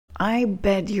I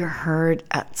bet you heard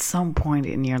at some point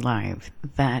in your life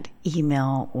that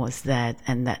email was dead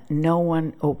and that no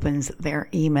one opens their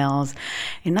emails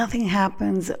and nothing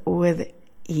happens with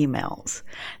emails.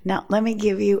 Now, let me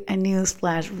give you a news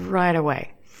flash right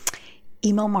away.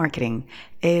 Email marketing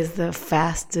is the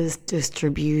fastest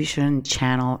distribution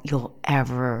channel you'll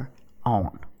ever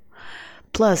own.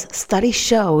 Plus, study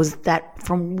shows that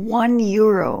from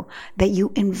 €1 that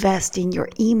you invest in your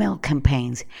email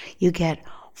campaigns, you get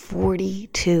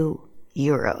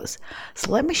 €42.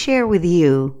 So let me share with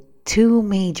you two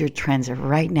major trends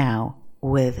right now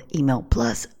with email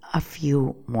plus a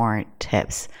few more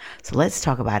tips. So let's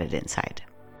talk about it inside.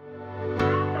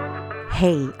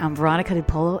 Hey, I'm Veronica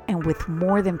DiPolo, and with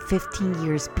more than 15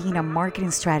 years being a marketing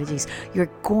strategist,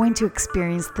 you're going to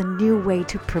experience the new way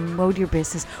to promote your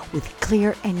business with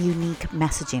clear and unique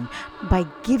messaging by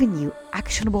giving you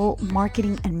actionable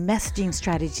marketing and messaging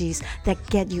strategies that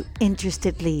get you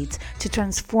interested leads to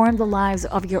transform the lives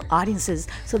of your audiences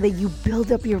so that you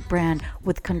build up your brand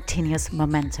with continuous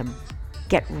momentum.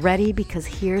 Get ready, because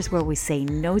here's where we say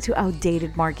no to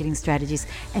outdated marketing strategies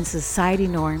and society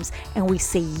norms, and we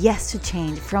say yes to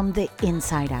change from the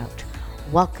inside out.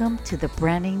 Welcome to the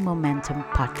Branding Momentum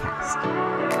Podcast.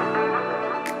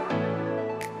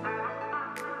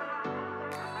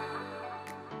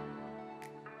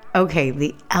 Okay,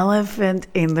 the elephant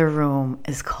in the room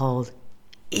is called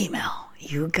email.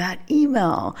 You got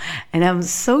email. And I'm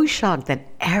so shocked that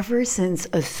ever since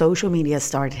social media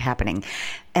started happening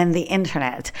and the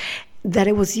internet, that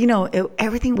it was,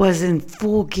 everything was in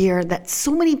full gear, that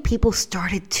so many people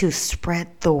started to spread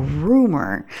the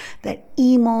rumor that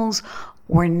emails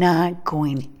were not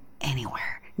going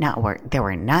anywhere. They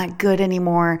were not good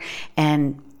anymore,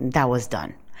 and that was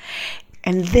done.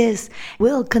 And this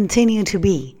will continue to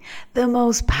be the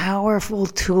most powerful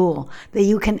tool that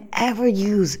you can ever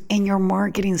use in your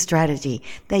marketing strategy,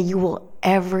 that you will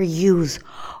ever use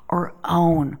or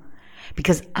own.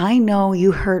 Because I know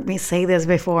you heard me say this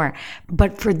before,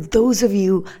 but for those of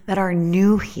you that are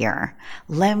new here,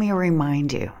 let me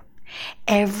remind you,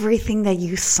 everything that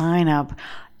you sign up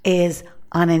is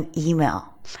on an email.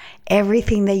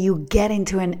 Everything that you get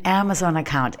into an Amazon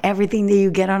account, everything that you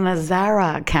get on a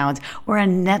Zara account or a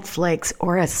Netflix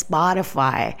or a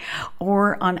Spotify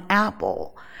or on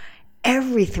Apple,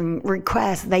 everything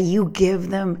requests that you give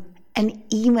them an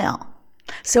email.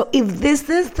 So if this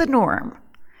is the norm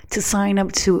to sign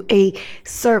up to a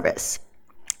service,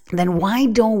 then why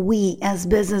don't we as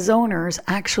business owners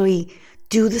actually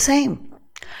do the same?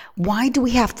 Why do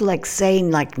we have to say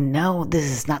no, this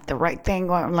is not the right thing?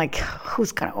 Or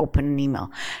who's going to open an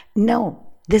email? No,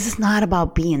 this is not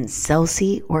about being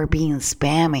salesy or being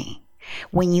spammy.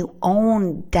 When you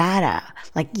own data,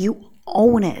 you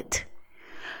own it,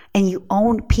 and you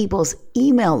own people's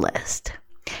email list,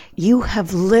 you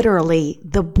have literally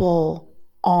the ball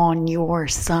on your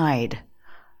side.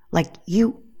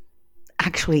 You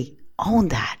actually own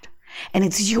that. And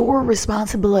it's your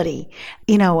responsibility,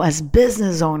 as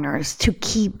business owners, to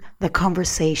keep the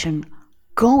conversation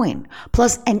going.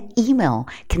 Plus, an email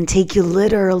can take you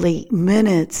literally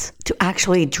minutes to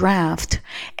actually draft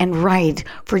and write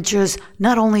for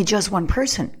not only just one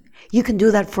person. You can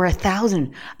do that for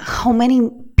 1,000. How many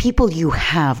people you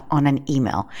have on an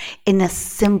email in a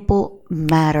simple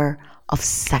matter of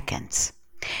seconds?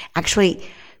 Actually,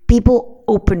 people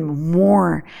open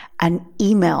more an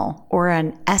email or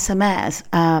an SMS,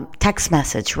 text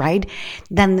message, right,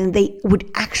 than they would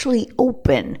actually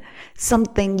open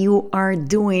something you are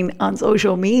doing on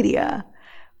social media,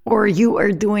 or you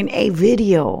are doing a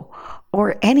video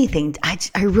or anything.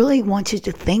 I really want you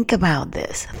to think about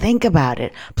this. Think about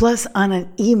it. Plus, on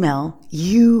an email,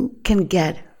 you can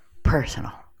get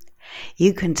personal.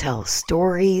 You can tell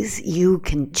stories, you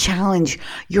can challenge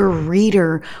your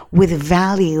reader with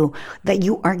value that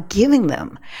you are giving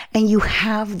them, and you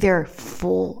have their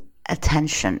full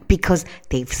attention because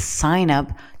they've signed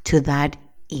up to that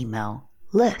email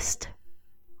list,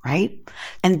 right?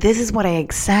 And this is what I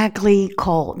exactly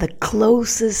call the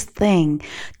closest thing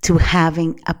to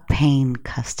having a paying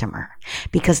customer,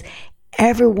 because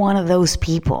every one of those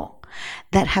people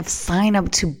that have signed up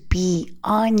to be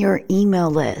on your email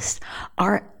list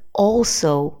are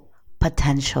also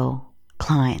potential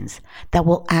clients that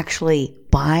will actually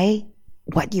buy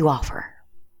what you offer,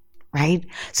 right?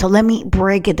 So let me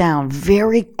break it down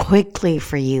very quickly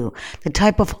for you. The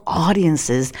type of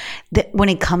audiences that when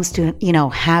it comes to,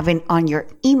 having on your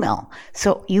email.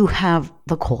 So you have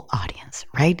the cold audience,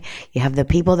 right? You have the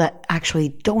people that actually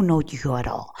don't know you at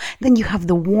all. Then you have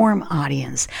the warm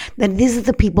audience. Then these are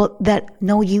the people that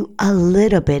know you a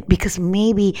little bit because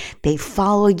maybe they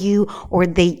follow you or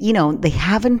they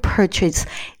haven't purchased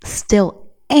still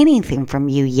anything from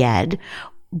you yet,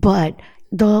 but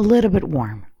they're a little bit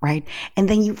warm, right? And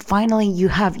then you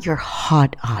have your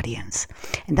hot audience.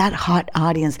 And that hot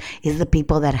audience is the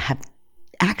people that have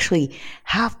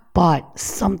bought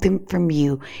something from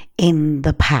you in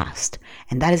the past.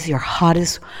 And that is your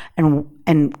hottest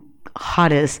and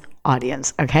hottest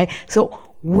audience, okay? So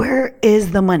where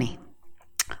is the money?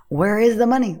 Where is the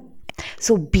money?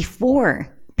 So before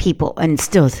people, and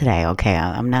still today, okay,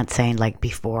 I'm not saying like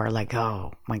before, like,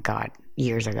 oh my God,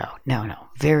 years ago. No,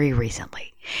 very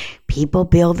recently. People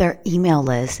build their email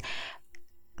list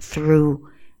through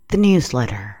the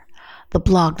newsletter, the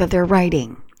blog that they're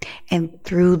writing, and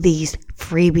through these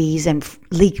freebies and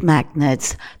lead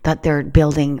magnets that they're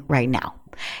building right now.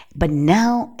 But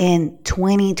now in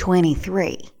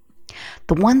 2023,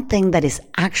 the one thing that is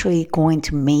actually going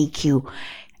to make you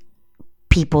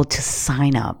people to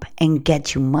sign up and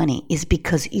get you money is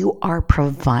because you are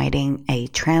providing a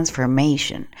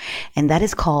transformation, and that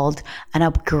is called an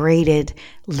upgraded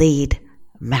lead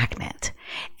magnet.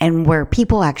 And where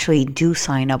people actually do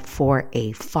sign up for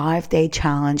a 5-day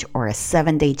challenge or a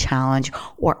 7-day challenge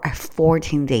or a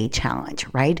 14-day challenge,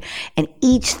 right? And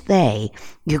each day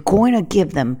you're going to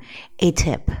give them a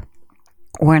tip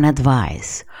or an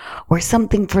advice or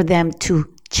something for them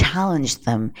to challenge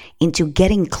them into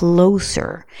getting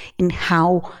closer in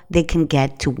how they can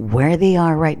get to where they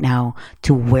are right now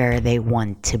to where they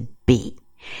want to be.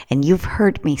 And you've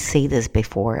heard me say this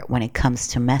before when it comes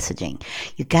to messaging.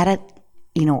 You gotta,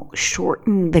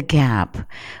 shorten the gap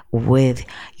with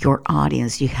your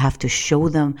audience. You have to show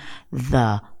them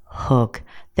the hook,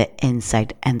 the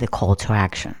insight, and the call to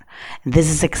action. And this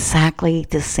is exactly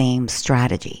the same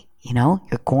strategy. You're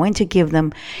going to give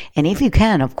them, and if you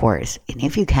can, of course,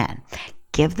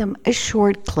 give them a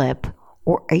short clip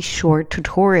or a short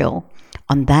tutorial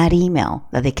on that email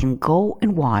that they can go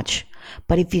and watch.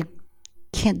 But if you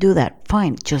can't do that,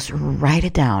 fine, just write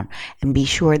it down and be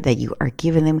sure that you are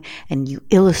giving them and you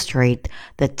illustrate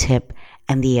the tip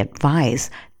and the advice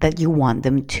that you want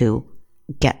them to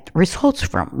get results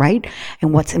from, right?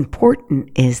 And what's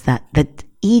important is that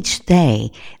each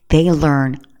day they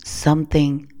learn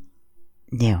something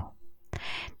new,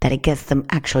 that it gets them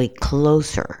actually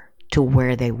closer to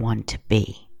where they want to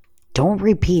be. Don't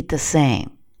repeat the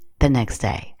same the next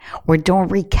day, or don't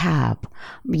recap.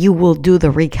 You will do the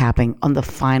recapping on the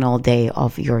final day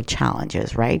of your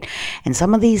challenges, right? And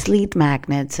some of these lead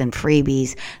magnets and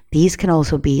freebies, these can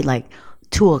also be like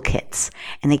toolkits,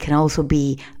 and they can also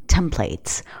be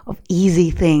templates of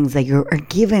easy things that you're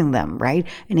giving them, right?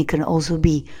 And it can also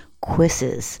be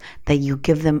quizzes that you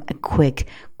give them a quick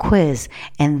quiz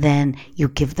and then you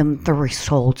give them the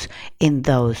results in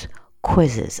those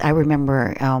quizzes. I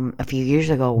remember a few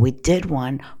years ago we did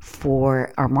one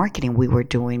for our marketing. We were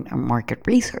doing our market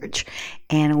research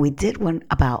and we did one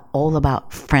all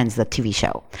about Friends, the TV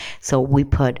show. So we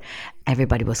put,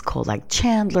 everybody was called like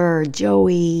Chandler,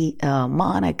 Joey,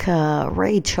 Monica,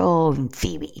 Rachel, and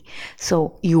Phoebe.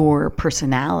 So your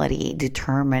personality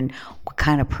determined what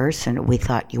kind of person we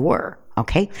thought you were.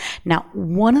 Okay. Now,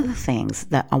 one of the things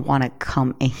that I want to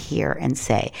come in here and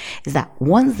say is that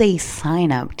once they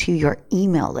sign up to your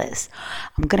email list,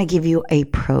 I'm going to give you a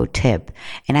pro tip.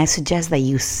 And I suggest that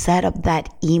you set up that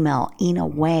email in a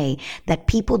way that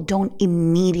people don't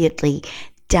immediately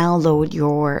download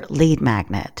your lead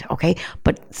magnet, okay?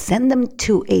 But send them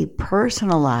to a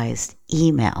personalized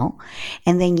email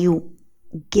and then you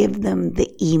give them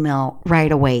the email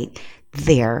right away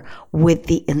there with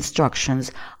the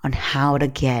instructions on how to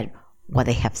get what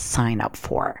they have signed up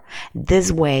for.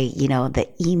 This way, the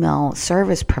email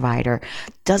service provider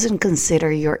doesn't consider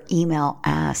your email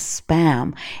as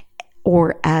spam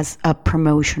or as a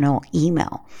promotional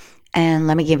email. And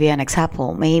let me give you an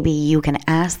example. Maybe you can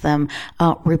ask them,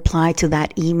 reply to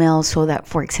that email so that,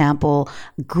 for example,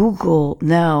 Google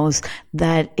knows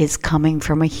that it's coming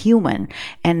from a human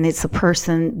and it's a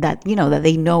person that, that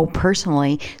they know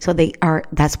personally. So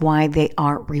that's why they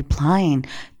are replying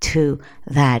to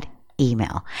that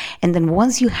email. And then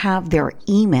once you have their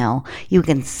email, you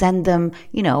can send them,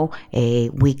 a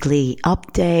weekly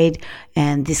update.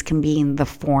 And this can be in the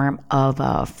form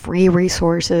of free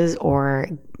resources or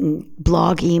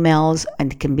blog emails,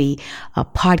 and it can be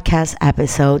podcast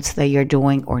episodes that you're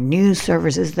doing or news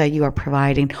services that you are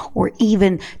providing, or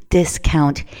even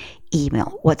discount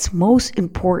email. What's most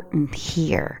important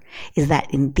here is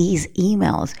that in these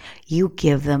emails, you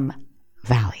give them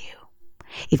value.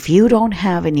 If you don't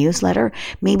have a newsletter,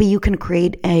 maybe you can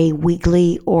create a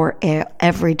weekly or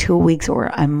every 2 weeks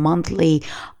or a monthly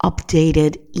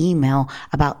updated email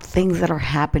about things that are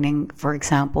happening, for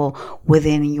example,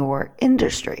 within your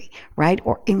industry, right?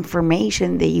 Or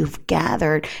information that you've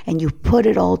gathered and you put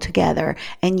it all together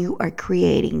and you are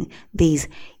creating these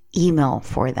email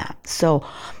for that. So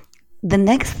the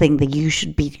next thing that you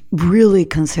should be really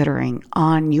considering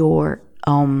on your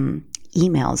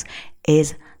emails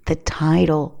is the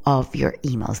title of your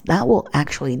emails. That will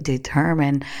actually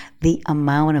determine the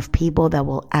amount of people that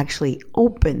will actually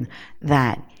open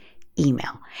that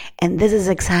email. And this is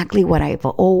exactly what I've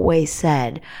always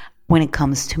said when it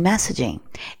comes to messaging.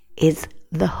 It's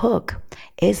the hook.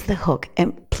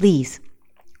 And please,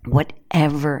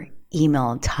 whatever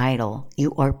email title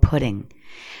you are putting,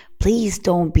 please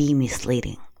don't be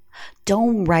misleading.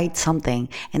 Don't write something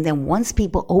and then once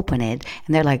people open it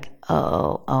and they're like,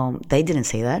 they didn't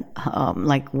say that.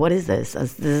 What is this?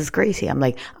 This is crazy. I'm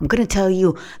going to tell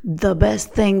you the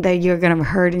best thing that you're going to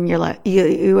heard in your life,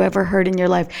 you ever heard in your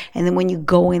life. And then when you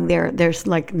go in there, there's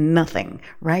nothing,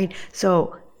 right?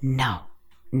 So no,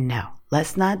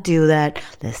 let's not do that.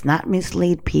 Let's not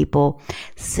mislead people.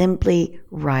 Simply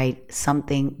write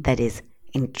something that is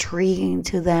intriguing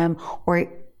to them, or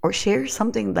share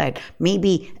something that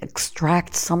maybe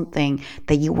extracts something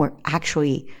that you were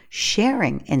actually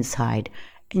sharing inside,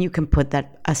 and you can put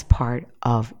that as part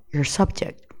of your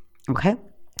subject, okay?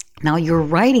 Now, your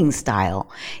writing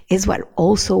style is what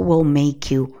also will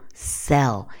make you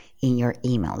sell in your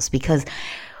emails, because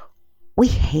we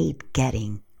hate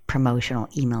getting promotional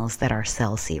emails that are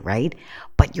salesy, right?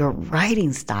 But your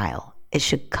writing style, it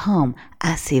should come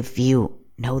as if you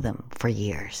know them for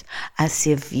years, as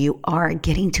if you are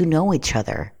getting to know each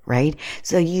other, right?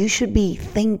 So you should be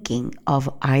thinking of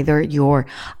either your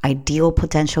ideal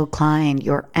potential client,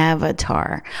 your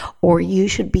avatar, or you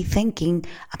should be thinking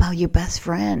about your best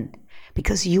friend,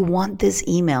 because you want this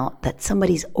email that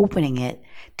somebody's opening it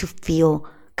to feel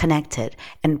connected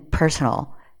and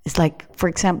personal. It's like, for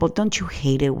example, don't you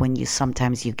hate it when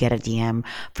sometimes you get a DM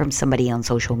from somebody on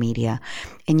social media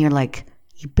and you're like,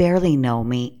 you barely know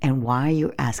me, and why are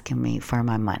you asking me for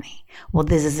my money? Well,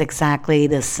 this is exactly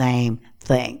the same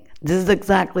thing.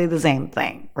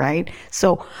 Right?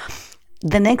 So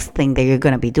the next thing that you're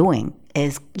going to be doing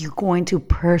is you're going to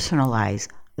personalize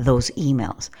those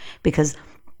emails, because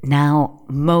now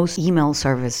most email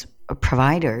service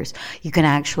providers, you can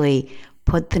actually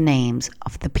put the names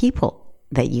of the people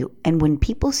and when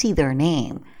people see their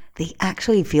name, they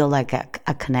actually feel like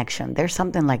a connection. There's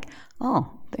something like, oh,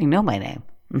 they know my name.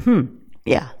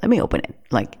 Yeah, let me open it.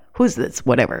 Who's this?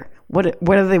 Whatever. What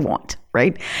do they want,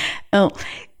 right?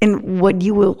 And what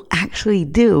you will actually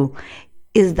do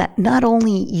is that not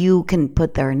only you can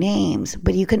put their names,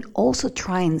 but you can also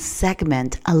try and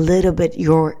segment a little bit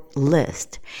your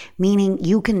list, meaning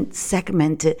you can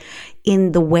segment it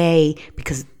in the way,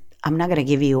 because I'm not going to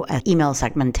give you an email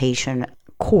segmentation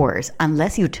course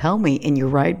unless you tell me and you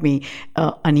write me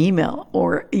an email,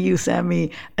 or you send me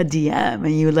a DM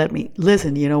and you let me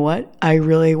listen. You know what? I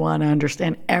really want to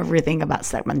understand everything about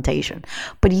segmentation.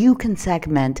 But you can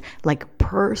segment,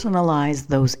 personalize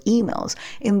those emails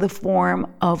in the form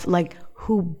of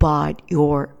who bought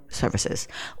your services,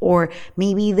 or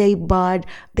maybe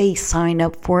they sign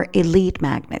up for a lead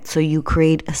magnet, so you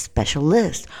create a special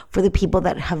list for the people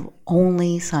that have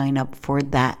only signed up for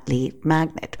that lead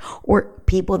magnet, or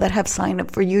people that have signed up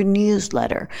for your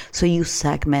newsletter, so you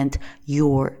segment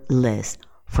your list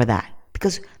for that,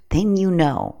 because then you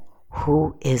know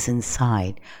who is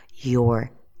inside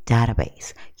your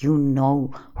database. You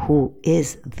know who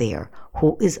is there,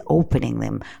 who is opening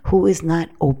them, who is not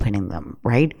opening them,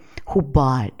 right? Who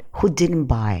bought, who didn't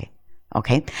buy,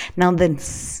 okay? Now, then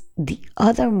the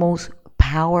other most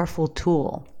powerful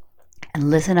tool, and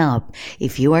listen up,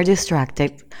 if you are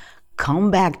distracted,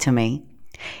 come back to me.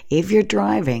 If you're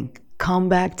driving, come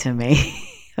back to me,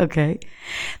 okay?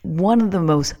 One of the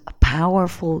most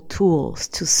powerful tools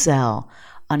to sell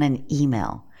on an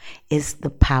email is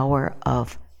the power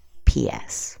of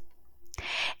PS.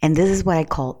 And this is what I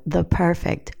call the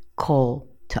perfect call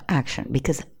to action,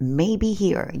 because maybe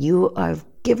here you have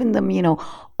giving them,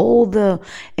 all the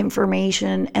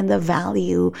information and the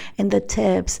value and the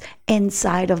tips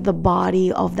inside of the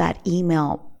body of that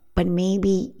email. But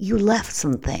maybe you left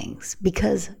some things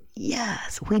because,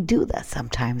 yes, we do that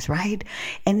sometimes, right?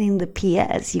 And in the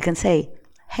PS, you can say,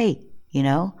 hey,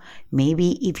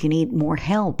 maybe if you need more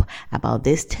help about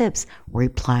these tips,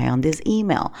 reply on this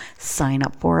email, sign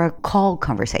up for a call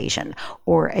conversation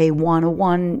or a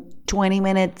one-on-one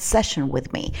 20-minute session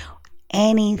with me.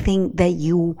 Anything that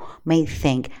you may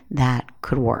think that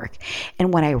could work.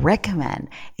 And what I recommend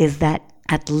is that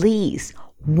at least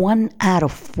 1 out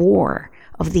of 4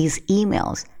 of these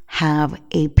emails have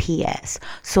a PS.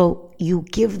 So you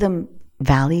give them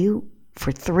value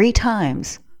for 3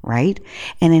 times, right?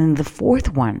 And in the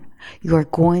 4th one, you are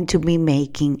going to be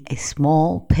making a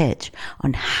small pitch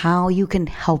on how you can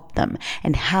help them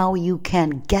and how you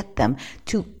can get them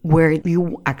to where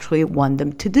you actually want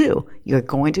them to do. You're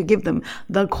going to give them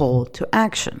the call to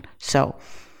action. So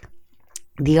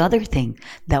the other thing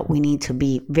that we need to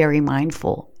be very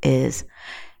mindful is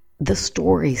the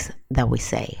stories that we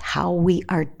say, how we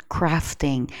are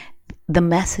crafting the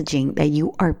messaging that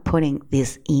you are putting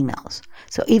these emails.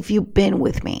 So if you've been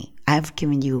with me, I've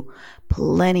given you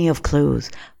plenty of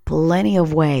clues, plenty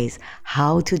of ways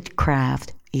how to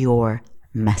craft your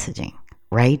messaging,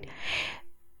 right?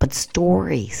 But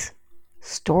stories,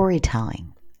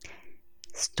 storytelling,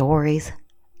 stories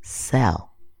sell.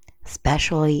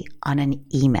 Especially on an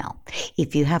email.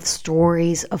 If you have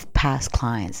stories of past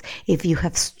clients, if you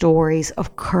have stories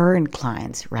of current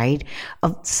clients, right,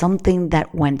 of something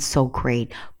that went so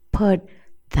great, put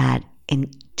that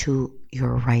into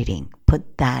your writing.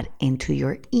 Put that into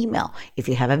your email. If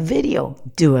you have a video,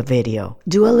 do a video.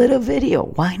 Do a little video.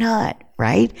 Why not,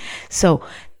 right? So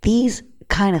these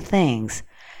kind of things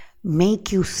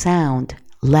make you sound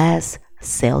less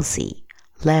salesy,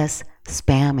 less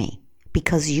spammy,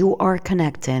 because you are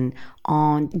connecting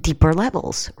on deeper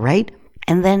levels, right?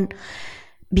 And then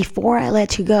before I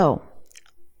let you go,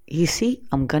 you see,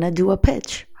 I'm going to do a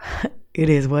pitch. It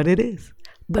is what it is.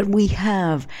 But we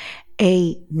have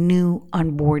a new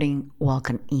onboarding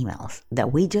welcome emails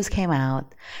that we just came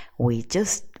out. We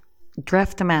just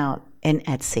draft them out in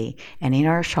Etsy and in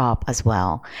our shop as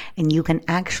well. And you can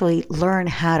actually learn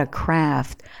how to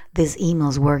craft these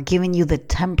emails. We're giving you the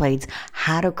templates,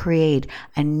 how to create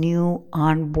a new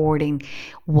onboarding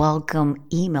welcome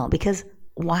email. Because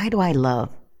why do I love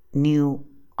new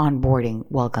onboarding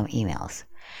welcome emails?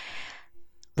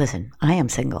 Listen, I am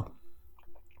single.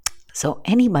 So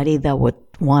anybody that would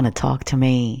want to talk to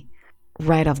me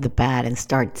right off the bat and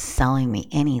start selling me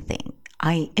anything,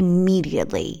 I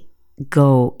immediately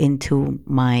go into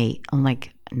I'm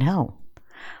like, no,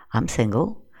 I'm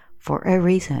single for a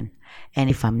reason. And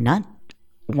if I'm not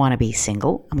want to be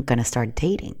single, I'm going to start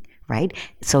dating, right?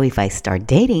 So if I start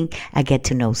dating, I get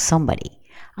to know somebody.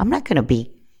 I'm not going to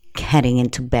be heading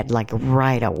into bed like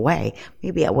right away.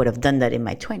 Maybe I would have done that in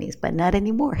my 20s, but not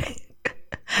anymore.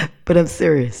 But I'm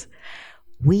serious.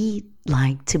 We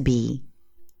like to be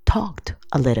talked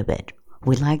a little bit.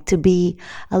 We like to be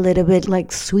a little bit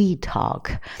like sweet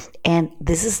talk. And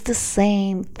this is the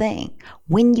same thing.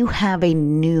 When you have a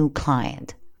new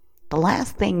client, the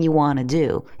last thing you want to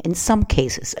do, in some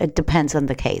cases, it depends on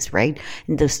the case, right?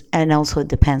 And also it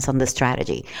depends on the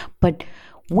strategy. But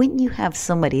when you have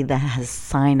somebody that has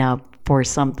signed up for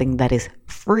something that is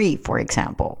free, for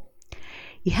example,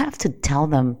 you have to tell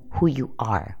them who you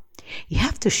are. You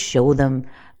have to show them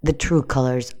the true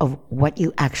colors of what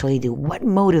you actually do, what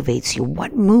motivates you,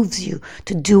 what moves you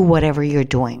to do whatever you're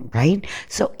doing, right?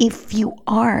 So if you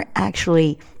are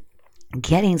actually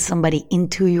getting somebody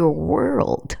into your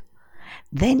world,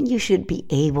 then you should be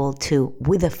able to,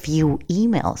 with a few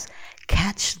emails,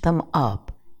 catch them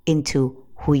up into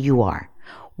who you are,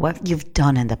 what you've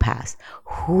done in the past,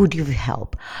 who do you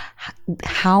help,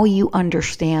 how you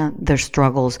understand their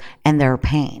struggles and their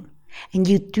pain. And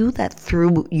you do that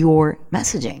through your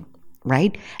messaging,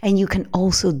 right? And you can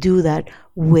also do that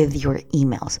with your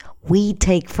emails. We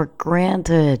take for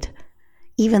granted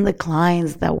even the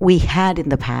clients that we had in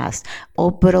the past,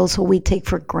 but also we take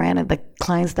for granted the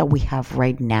clients that we have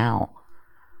right now.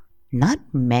 Not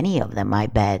many of them, I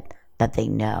bet, that they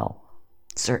know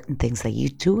certain things that you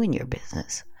do in your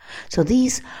business. So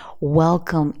these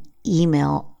welcome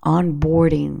email,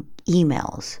 onboarding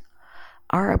emails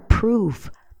are a proof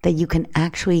that you can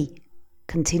actually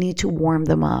continue to warm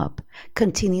them up,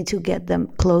 continue to get them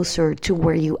closer to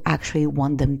where you actually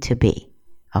want them to be.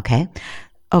 Okay?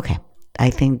 Okay. I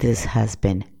think this has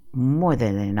been more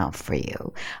than enough for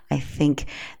you. I think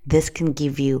this can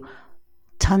give you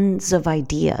tons of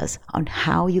ideas on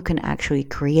how you can actually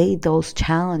create those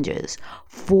challenges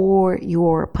for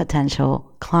your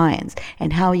potential clients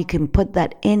and how you can put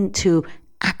that into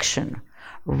action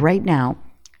right now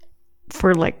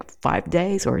for like 5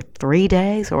 days or 3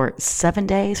 days or 7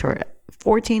 days or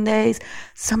 14 days,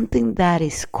 something that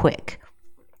is quick.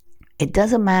 It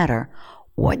doesn't matter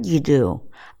what you do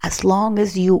as long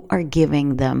as you are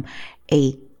giving them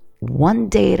a one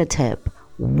data tip,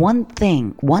 one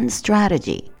thing, one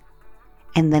strategy,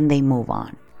 and then they move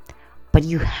on. But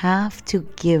you have to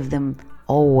give them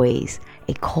always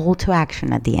a call to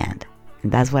action at the end.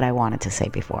 And that's what I wanted to say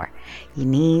before. You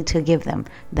need to give them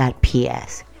that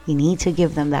PS. You need to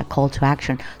give them that call to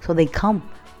action so they come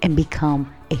and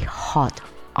become a hot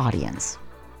audience.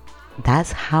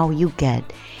 That's how you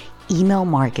get email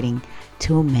marketing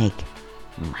to make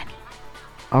money.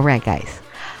 All right, guys.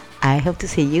 I hope to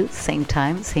see you same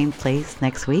time, same place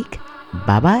next week.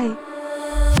 Bye-bye.